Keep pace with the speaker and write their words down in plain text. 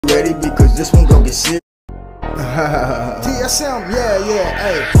ready because this one gon' get serious. TSM, yeah,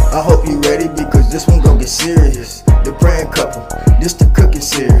 hey. I hope you ready because this one gon' get serious. The praying couple, this the cooking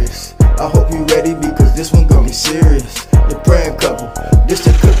series. I hope you ready because this one gon' get serious. The praying couple, this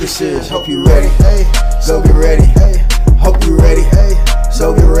the cooking series. Hope you ready, hey. So get ready, hey. Hope you ready, hey.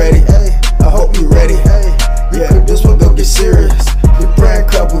 So get ready, hey. I hope you ready, hey. Yeah, this one gon' get serious. The praying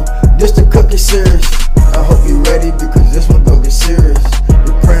couple, this the cooking series. I hope you ready because this one gon' get serious.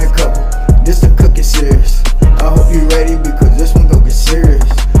 The praying couple, this the cooking series. I hope you ready because this one gon' get serious.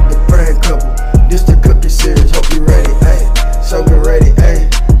 The praying couple, this the cooking series. Hope you ready, ayy. So get ready,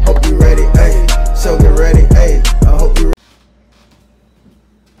 ayy. Hope you ready, ayy. So get ready, ayy. I hope you ready.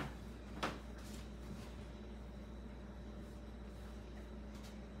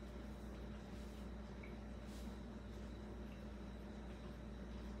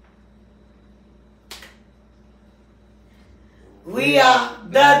 We are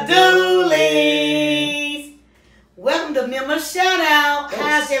the Doolies. Welcome to Member Shout Out.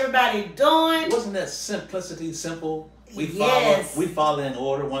 How's everybody doing? Wasn't that simplicity simple? We follow in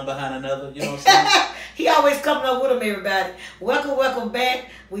order, one behind another. You know what I'm saying? He always coming up with them, everybody. Welcome back.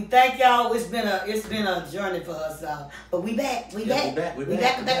 We thank y'all. It's been a journey for us, but we back. We back.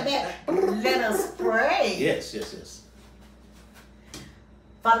 Let us pray. Yes.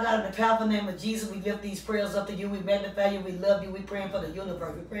 Father God, in the powerful name of Jesus, we lift these prayers up to you. We magnify you. We love you. We praying for the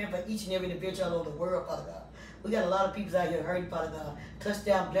universe. We praying for each and every individual all over the world, Father God. We got a lot of people out here hurting, Father God.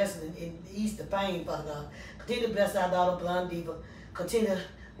 Touchdown blessings and ease the pain, Father God. Continue to bless our daughter, Blonde Diva. Continue,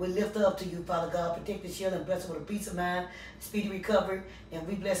 we lift her up to you, Father God. Protect the shield and bless her with a peace of mind, speedy recovery. And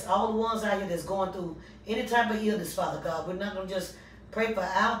we bless all the ones out here that's going through any type of illness, Father God. We're not going to just pray for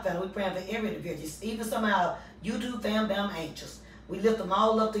our family. We're praying for every individual, even some of our YouTube Fam.Bams angels. We lift them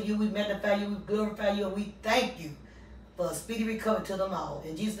all up to you. We magnify you. We glorify you. And we thank you for a speedy recovery to them all.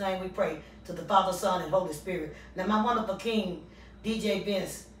 In Jesus' name we pray to the Father, Son, and Holy Spirit. Now, my wonderful King, DJ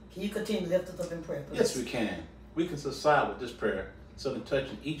Vince, can you continue to lift us up in prayer, please? Yes, we can. We can subside with this prayer. So in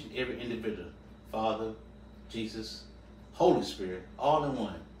touching each and every individual, Father, Jesus, Holy Spirit, all in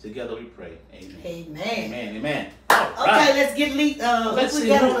one. Together we pray. Amen. Amen. All right. Okay, let's get lead. Let's see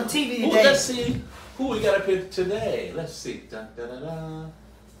got on the TV today. Let's see who we got up here today. Let's see. All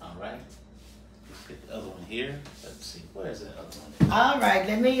right. Let's get the other one here. Let's see. Where's that other one? All right.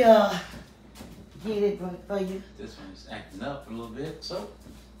 Let me get it for you. This one's acting up a little bit, so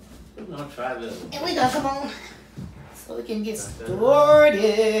we're gonna try this. And we gonna come on so we can get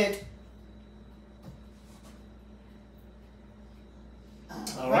started.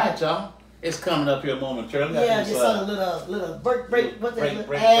 All right, y'all. It's coming up here momentarily. Yeah, just a little break. What's that?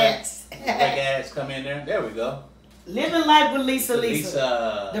 Break ads come in there. There we go. Living life with Lisa.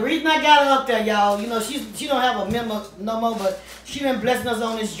 The reason I got her up there, y'all, you know, she don't have a member no more, but she been blessing us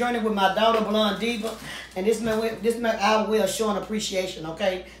on this journey with my daughter, Blonde Diva, and this man our way of showing appreciation.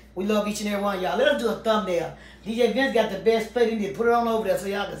 Okay, we love each and every one of y'all. Let us do a thumbnail. DJ Vince got the best plate in there. Put it on over there so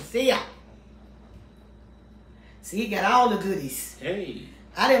y'all can see ya. See, he got all the goodies. Hey.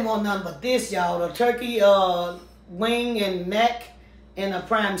 I didn't want nothing but this, y'all. The turkey, wing, and neck, and a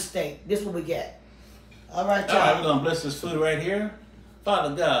prime steak. This is what we got. All right, y'all. All right, we're going to bless this food right here.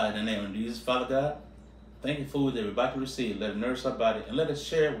 Father God, in the name of Jesus, Father God, thank you for food that we're about to receive. Let it nourish our body, and let us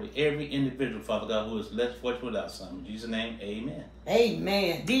share it with every individual, Father God, who is less fortunate without some. In Jesus' name, amen.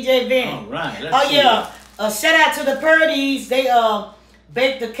 Amen. DJ Vin. All right, let's see. Shout out to the Purdy's. They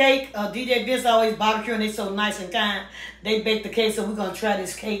baked the cake. DJ Vince always barbecue, and they so nice and kind. They baked the cake, so we're going to try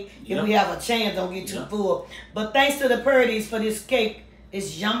this cake. If we have a chance, don't get too full. But thanks to the Purdy's for this cake.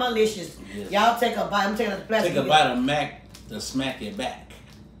 It's yum-malicious. Yes. Y'all take a bite. I'm taking a plastic. Take a bite of Mac to smack it back.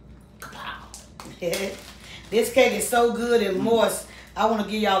 Kapow. This cake is so good and moist. I want to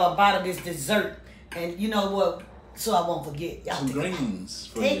give y'all a bite of this dessert. And you know what? So I won't forget. Y'all some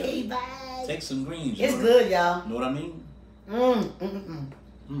greens. Take a bite. Take some greens. It's good, y'all. Know what I mean?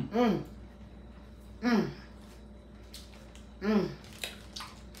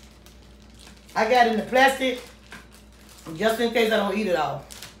 I got it in the plastic just in case I don't eat it all.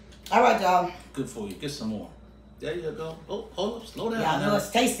 All right, y'all. Good for you. Get some more. There you go. Oh, hold up. Slow down. Y'all know it's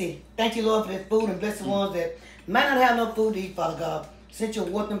tasty. Thank you, Lord, for this food, and bless the ones that might not have no food to eat, Father God. Send your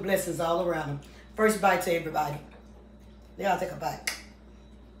working blessings all around them. First bite to everybody. Y'all take a bite.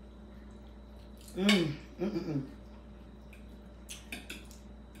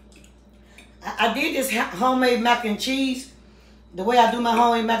 I did this homemade mac and cheese. The way I do my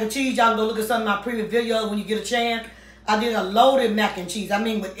homemade mac and cheese, y'all can go look at some of my previous videos when you get a chance. I did a loaded mac and cheese. I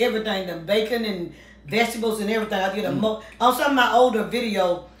mean, with everything, the bacon and vegetables and everything. I did a on some of my older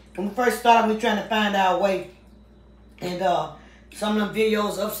video when we first started, we were trying to find our way. And Some of them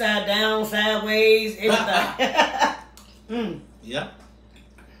videos upside down, sideways, everything. Yeah.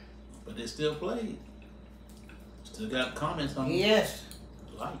 But they still played. Still got comments on them. Yes.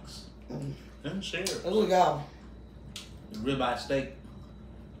 Likes. And shares. Here we go. The ribeye steak.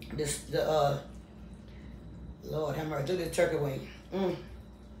 Lord have mercy, do this turkey wing.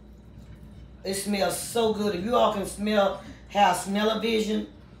 It smells so good. If you all can have smell-o-vision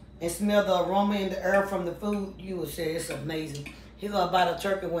and smell the aroma in the air from the food, you will say it's amazing. Here's gonna buy the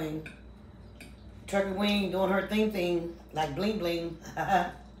turkey wing. Turkey wing doing her thing, like bling bling. I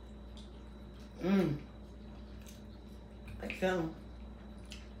can.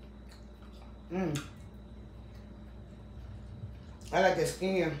 I like the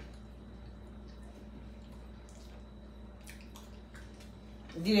skin.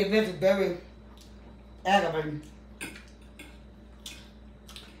 The event is very aggravating.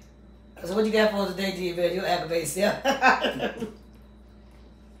 So what you got for us today, Diva? You aggravate yourself.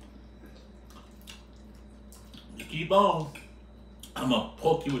 You keep on. I'm gonna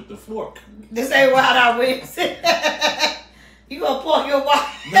poke you with the fork. This ain't WildOut Wings. You gonna poke your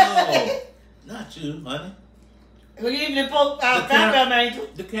wife? No, not you, honey. Well, you even poke our Fam.Bams angel.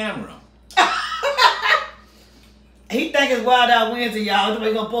 The camera. He think it's WildOut Wednesday, y'all. So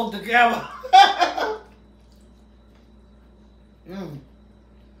we gonna poke the camera.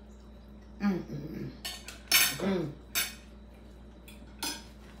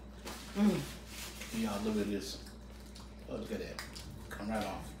 Y'all look at this. Oh, look at that. Come right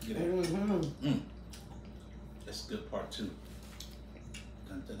off. Look at that. That's a good part too.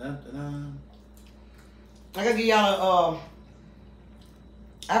 Dun, dun, dun, dun, dun. I gotta give y'all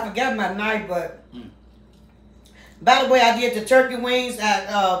I forgot my knife, but by the way, I did the turkey wings.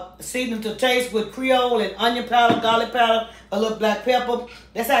 I seasoned to taste with Creole and onion powder, garlic powder, a little black pepper.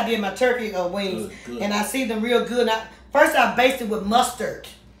 That's how I did my turkey wings. Good. And I seasoned them real good. First, I basted with mustard.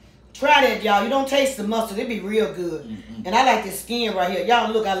 Try that, y'all. You don't taste the mustard. It be real good. And I like the skin right here.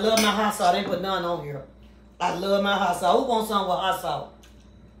 Y'all, look, I love my hot sauce. They put none on here. I love my hot sauce. Who wants something with hot sauce?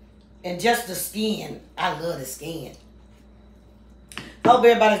 And just the skin. I love the skin. Hope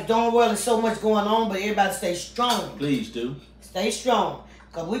everybody's doing well. There's so much going on, but everybody stay strong. Please do. Stay strong.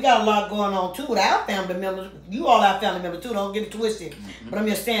 Because we got a lot going on, too, with our family members. You all our family members, too. Don't get it twisted. But I'm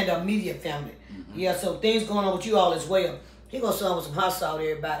just saying the immediate family. Yeah, so things going on with you all as well. Here goes some with some hot sauce,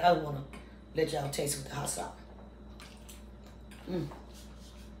 everybody. I want to let y'all taste with the hot sauce. I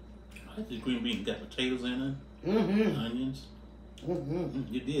like the green bean. Got potatoes in it. Onions.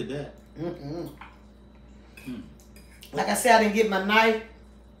 You did that. Like I said, I didn't get my knife,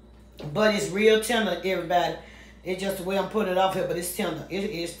 but it's real tender, everybody. It's just the way I'm putting it off here, but it's tender. It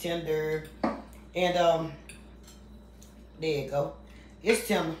is tender. And, there you go. It's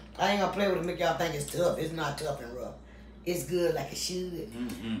tender. I ain't gonna play with it, make y'all think it's tough. It's not tough and rough. It's good like it should.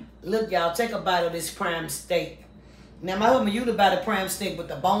 Look, y'all, take a bite of this prime steak. Now, my husband used to buy the prime steak with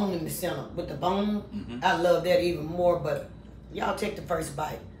the bone in the center. With the bone, I love that even more, but y'all take the first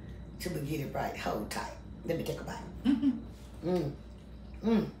bite till we get it right. Hold tight. Let me take a bite.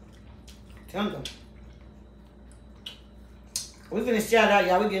 Tender. We finna shout out,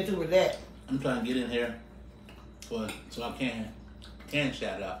 y'all. We get through with that. I'm trying to get in here so I can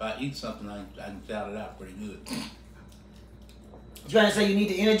shout it out. If I eat something, I can shout it out pretty good. You trying to say you need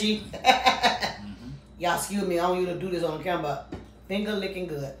the energy? Y'all, excuse me. I don't usually do this on camera. Finger licking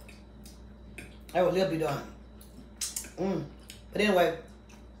good. That would be done. But anyway,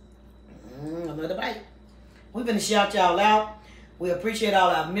 another bite. We're gonna shout y'all out. We appreciate all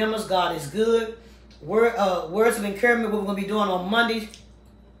our members. God is good. Words of encouragement, what we're gonna be doing on Mondays,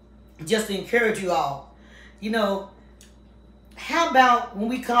 just to encourage you all. You know, how about when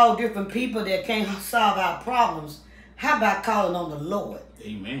we call different people that can't solve our problems, how about calling on the Lord?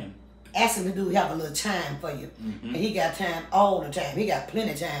 Amen. Ask him to have a little time for you. And he got time all the time. He got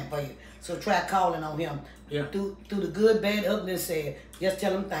plenty of time for you. So try calling on him. Yeah. Through the good, bad, ugly, and sad. Just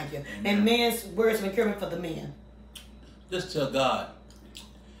tell him thank you. Amen. And men's words of encouragement for the men. Just tell God,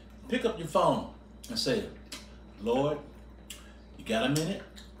 pick up your phone and say, Lord, you got a minute?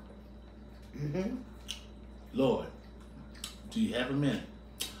 Lord, do you have a minute?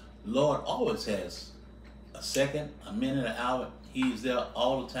 Lord always has a second, a minute, an hour. He's there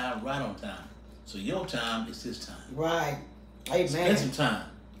all the time, right on time. So your time is his time. Right. Amen. Spend some time.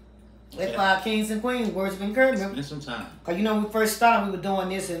 That's why our kings and queens, words of encouragement. Spend some time. Because you know, when we first started, we were doing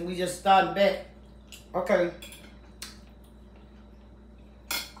this and we just started back. Okay.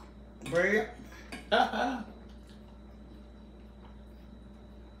 Bread. All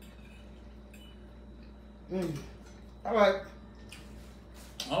right.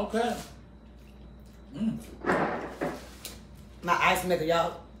 Okay. My ice maker,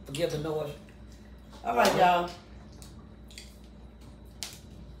 y'all. Forgive the noise. All right, y'all.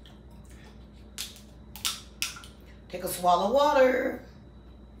 Take a swallow of water.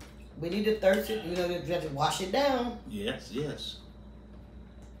 We need to thirst it. You know, you have to wash it down. Yes, yes.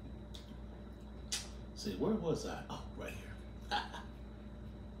 See, where was I? Oh, right here.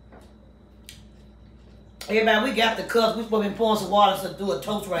 Everybody, we got the cups. We're supposed to be pouring some water to do a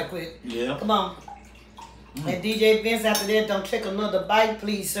toast right quick. Yeah. Come on. And DJ Vince, after that, don't take another bite,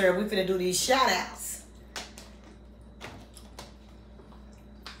 please, sir. We finna do these shout-outs. I'm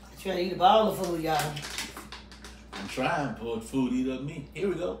trying to eat up all the food, y'all. I'm trying to put food eat up me. Here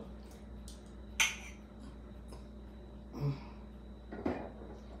we go.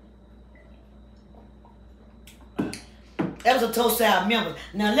 That was a toast to our members.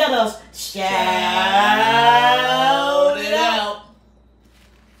 Now let us shout it out.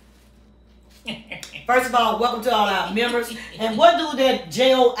 First of all, welcome to all our members. And what do that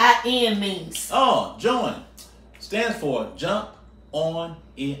J-O-I-N means? Oh, join. Stands for jump on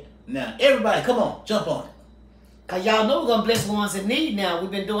it now. Everybody, come on, jump on it. Because y'all know we're going to bless ones in need now. We've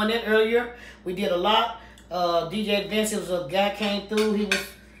been doing that earlier. We did a lot. DJ Vince, it was a guy came through. He was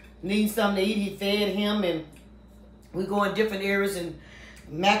needing something to eat. He fed him. And we go in different areas. And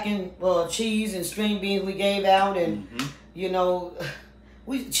mac and cheese and string beans we gave out. And, you know,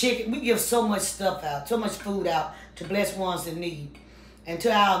 we give so much stuff out. So much food out to bless ones in need. And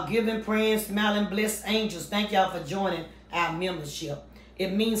to our giving, praying, smiling, blessed angels, thank y'all for joining our membership.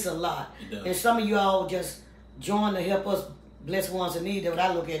 It means a lot. And some of you all just join to help us bless ones in need. That's what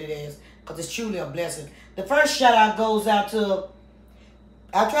I look at it as, because it's truly a blessing. The first shout out goes out to,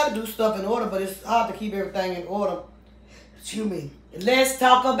 I try to do stuff in order, but it's hard to keep everything in order. Excuse me. Let's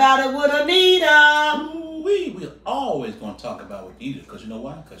talk about it with Anita. We're always going to talk about with Anita, because you know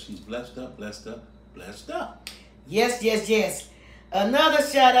why? Because she's blessed up, blessed up, blessed up. Yes, yes, yes. Another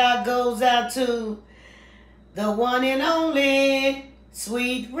shout out goes out to the one and only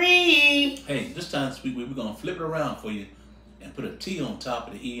Sweet Ree. Hey, this time, Sweet Ree, we're going to flip it around for you and put a T on top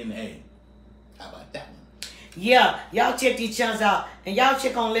of the E and the A. How about that one? Yeah, y'all check these channels out. And y'all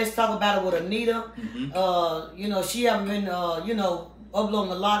check on Let's Talk About It with Anita. You know, she haven't been, you know,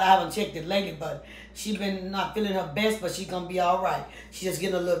 uploading a lot. I haven't checked it lately, but she been not feeling her best, but she's going to be all right. She just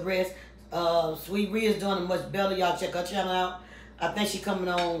getting a little rest. Sweet Ree is doing much better. Y'all check her channel out. I think she's coming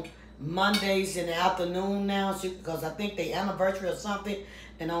on Mondays in the afternoon now, because I think the anniversary or something,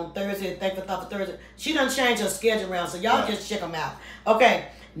 and on Thursday, Thankful Thought for Thursday. She done changed her schedule around, so y'all just check them out. Okay,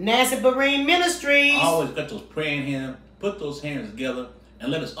 Peren Ministries. Always got those praying hands. Put those hands together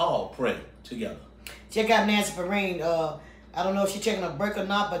and let us all pray together. Check out Nancy Peren. I don't know if she's checking a break or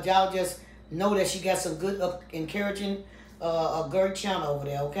not, but y'all just know that she got some good, encouraging, a great channel over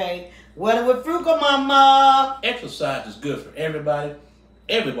there. Okay, Weather with FrugalMama. Exercise is good for everybody.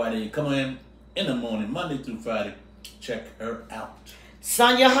 Everybody come in the morning, Monday through Friday. Check her out.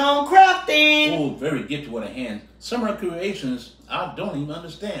 Sonia Home Crafting. Oh, very gifted with her hands. Some of her creations I don't even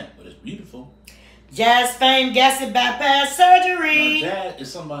understand, but it's beautiful. Jazz Fame Gastric Bypass Surgery. Now, Jazz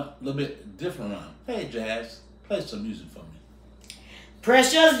is something a little bit different around. Hey, Jazz, play some music for me.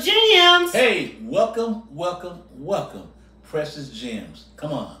 Precious Gems. Hey, welcome, welcome, welcome. Precious Gems.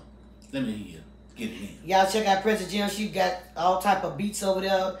 Come on. Let me hear you. Get it in. Y'all check out Precious Gems. She got all type of beats over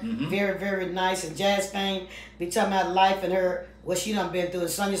there. Very, very nice. And Jazz Fame be talking about life and her, what she done been through. And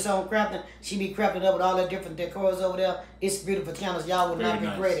Sonia's Home Crafting, she be crafting up with all the different decors over there. It's beautiful channels. Y'all would not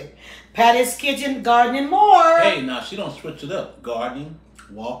regret it. Patty's Kitchen, Gardening More. Hey, now she don't switch it up. Gardening,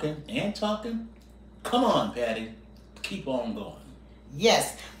 walking, and talking. Come on, Patty. Keep on going.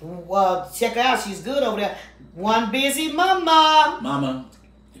 Yes. Well, check her out. She's good over there. One Busy Mama. Mama,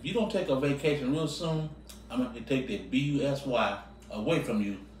 if you don't take a vacation real soon, I'm going to take that B-U-S-Y away from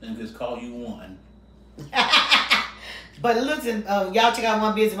you and just call you one. But listen, y'all check out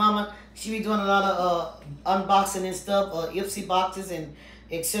One Busy Mama. She be doing a lot of unboxing and stuff, Ipsy boxes and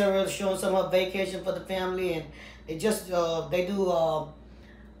etc. Showing some of her vacation for the family. And it just, they do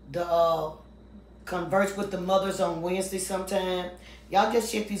the Converse with the Mothers on Wednesday sometime. Y'all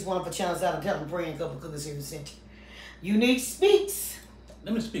just check these wonderful channels out and tell them Praying Couple Cooking Series sent you. Unique Speaks.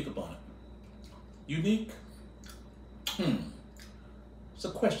 Let me speak upon it. Unique? It's a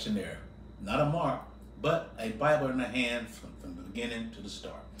questionnaire, not a mark, but a Bible in the hand from the beginning to the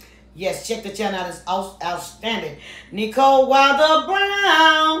start. Yes, check the channel out. It's outstanding. Nicole Wilder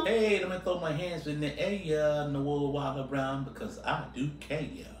Brown. Hey, let me throw my hands in the air, Nicole Wilder Brown, because I do care.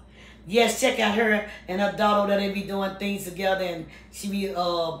 Yes, check out her and her daughter that they be doing things together, and she be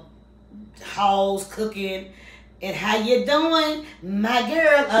hauls, cooking, And how you doing? My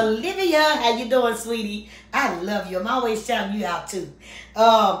girl, Olivia. How you doing, sweetie? I love you. I'm always shouting you out, too.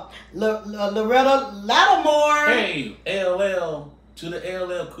 Loretta Lattimore. Hey, LL to the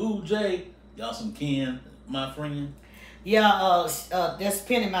LL Cool J. Y'all some kin, my friend. Yeah, that's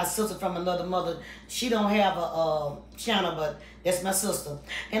Penny, my sister from another mother. She don't have a channel, but that's my sister.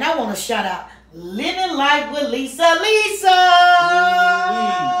 And I want to shout out Living Life with Lisa.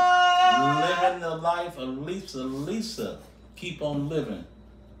 Living the life of Lisa. Keep on living.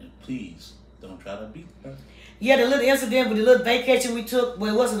 And please, don't try to beat her. Yeah, the little incident with the little vacation we took,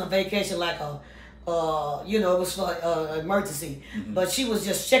 well, it wasn't a vacation like a, you know, it was for emergency. But she was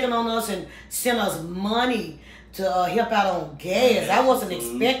just checking on us and sent us money to help out on gas. I wasn't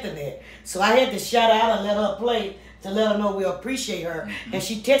expecting that. So I had to shout out and let her play to let her know we appreciate her. And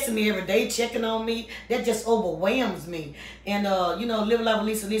she texted me every day, checking on me. That just overwhelms me. And, you know, Living Life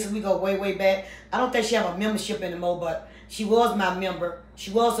with Lisa, we go way, way back. I don't think she have a membership anymore, but she was my member.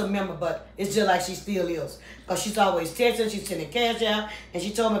 She was a member, but it's just like she still is. Because she's always texting, she's sending cash out, and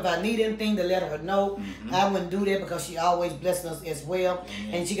she told me if I need anything to let her know. I wouldn't do that because she always blessing us as well.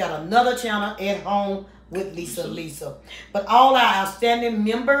 And she got another channel at home with Lisa. But all our outstanding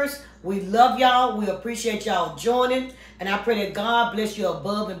members, we love y'all. We appreciate y'all joining. And I pray that God bless you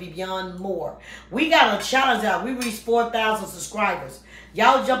above and beyond more. We got a challenge out. We reached 4,000 subscribers.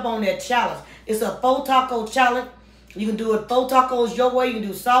 Y'all jump on that challenge. It's a 4 taco challenge. You can do it 4 tacos your way. You can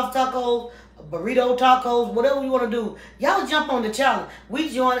do soft tacos, burrito tacos, whatever you want to do. Y'all jump on the challenge. We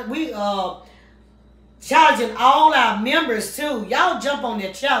challenging all our members too. Y'all jump on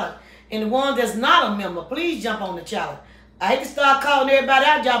that challenge. And the one that's not a member, please jump on the challenge. I hate to start calling everybody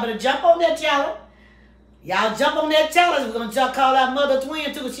out. Y'all better jump on that challenge. Y'all jump on that challenge. We're going to call out Mother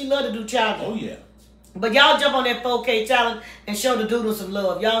Twin, too, because she love to do challenges. Oh, yeah. But y'all jump on that 4K challenge and show the doodle some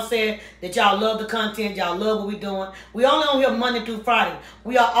love. Y'all said that y'all love the content. Y'all love what we're doing. We only on here Monday through Friday.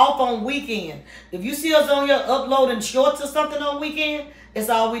 We are off on weekend. If you see us on here uploading shorts or something on weekend, that's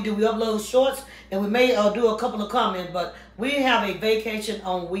all we do. We upload shorts, and we may do a couple of comments, but we have a vacation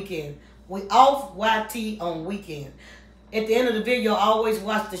on weekend. We off YT on weekend. At the end of the video, always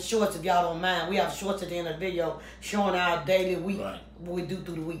watch the shorts if y'all don't mind. We have shorts at the end of the video showing our daily week, what we do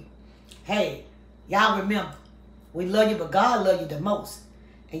through the week. Hey, y'all remember, we love you, but God love you the most.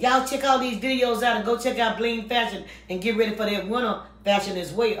 And y'all check all these videos out and go check out Bling Fashion and get ready for that winter fashion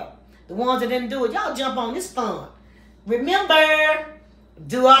as well. The ones that didn't do it, y'all jump on. This fun. Remember,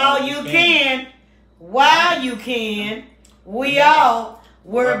 do all you can while you can. We all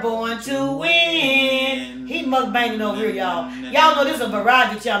were born to win. He mukbanging over here, y'all. Y'all know this is a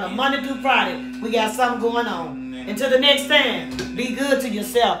variety channel. Monday through Friday, we got something going on. Until the next time, be good to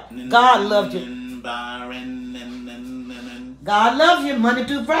yourself. God loves you. God loves you. Monday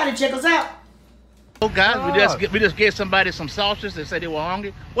through Friday, check us out. Oh, guys, we just gave somebody some sausages. They said they were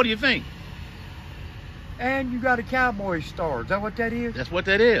hungry. What do you think? And you got a cowboy star. Is that what that is? That's what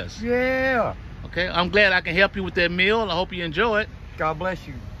that is. Yeah. Okay, I'm glad I can help you with that meal. I hope you enjoy it. God bless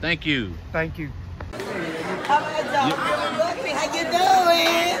you. Thank you. Thank you. How you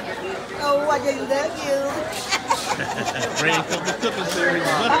doing? Oh, I just love you. PrayingCoupleCookingSeries.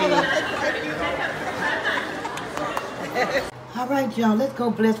 All right, y'all, let's go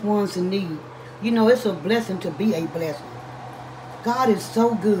bless ones in need. You know, it's a blessing to be a blessing. God is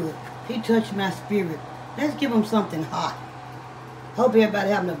so good. He touched my spirit. Let's give him something hot. Hope everybody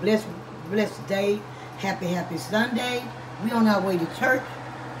having a blessed day. Happy Sunday. We on our way to church,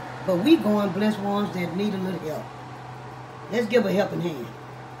 but we going bless ones that need a little help. Let's give a helping hand.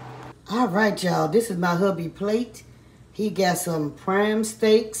 All right, y'all. This is my hubby plate. He got some prime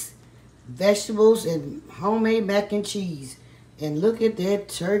steaks, vegetables, and homemade mac and cheese. And look at that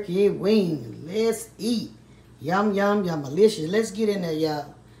turkey wing. Let's eat. Yum, yum, yum, delicious. Let's get in there,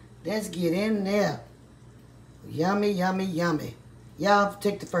 y'all. Let's get in there. Yummy, yummy, yummy. Y'all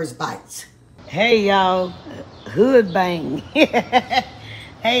take the first bites. Hey, y'all. Hood bang.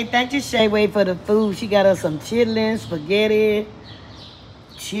 Hey, thank you, Shayway, for the food. She got us some chitlins, spaghetti,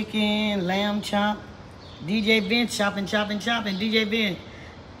 chicken, lamb chop. DJ Ben chopping. DJ Ben,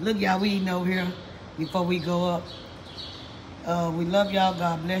 look, y'all, we eating over here before we go up. We love y'all.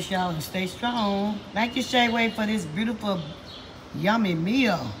 God bless y'all and stay strong. Thank you, Shayway, for this beautiful, yummy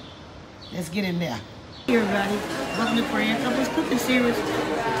meal. Let's get in there. Hey, everybody. Welcome to Peren Couples Cooking Series.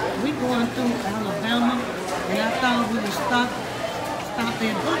 We going through Alabama, and I thought we would stop at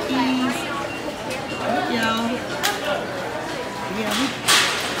Buc-ee's. Look, y'all. Yeah,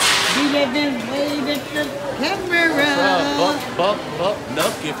 DJ Ben waved at the camera. Buck,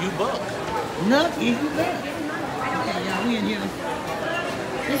 nuck if you buck. Nuck if you buck. Okay, y'all, we in here.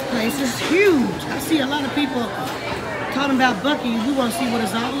 This place is huge. I see a lot of people talking about Buc-ee's. We want to see what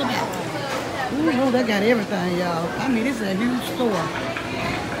it's all about. Ooh, they got everything, y'all. I mean, this is a huge store.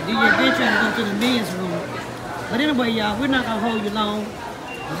 Do you adventure to go to the men's room? But anyway, y'all, we're not going to hold you long.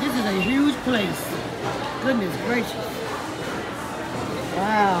 But this is a huge place. Goodness gracious.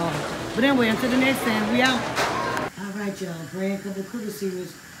 Wow. But anyway, until the next time, we out. All right, y'all. Praying Couple Cooking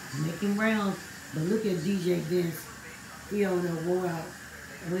Series. Making rounds. But look at DJ Vince. He on there wore out.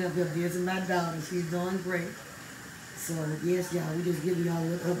 We up here visiting my daughter. She's doing great. So, yes, y'all, we just giving y'all a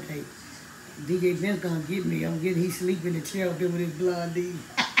little update. DJ Vince gonna get me. He's sleeping in the chair up there with his blondie.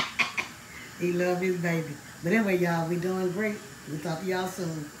 He love his baby. But anyway, y'all, we doing great. We'll talk to y'all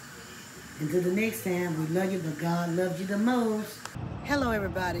soon. Until the next time, we love you, but God loves you the most. Hello,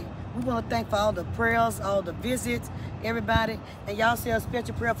 everybody. We want to thank for all the prayers, all the visits, everybody. And y'all say a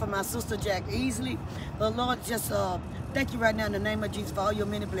special prayer for my sister, Jack Easley. But Lord, just thank you right now in the name of Jesus for all your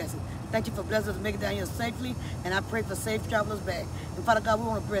many blessings. Thank you for blessing us to make it down here safely. And I pray for safe travelers back. And Father God, we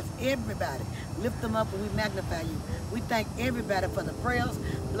want to bless everybody. Lift them up and we magnify you. We thank everybody for the prayers.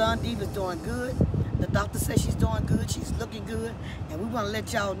 Blonde Diva's doing good. The doctor says she's doing good. She's looking good. And we want to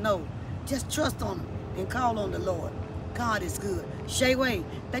let y'all know, just trust on them and call on the Lord. God is good. Shayway,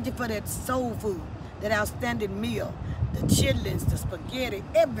 thank you for that soul food, that outstanding meal, the chitlins, the spaghetti,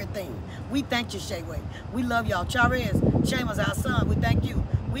 everything. We thank you, Shayway. We love y'all. Charez, Shamus, our son, we thank you.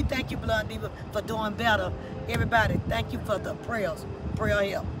 We thank you, Blonde Diva, for doing better. Everybody, thank you for the prayers. Prayer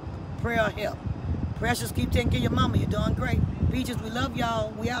help. Prayer help. Precious, keep taking care of your mama. You're doing great. Peaches, we love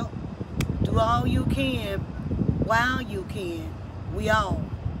y'all. We out. Do all you can while you can. We all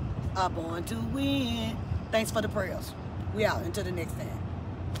are born to win. Thanks for the prayers. We out until the next time.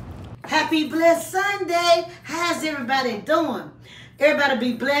 Happy blessed Sunday. How's everybody doing?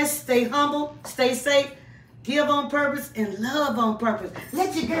 Everybody be blessed, stay humble, stay safe, give on purpose, and love on purpose.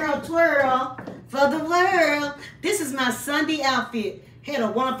 Let your girl twirl for the world. This is my Sunday outfit. Had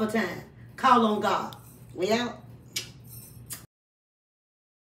a wonderful time. Call on God. We out.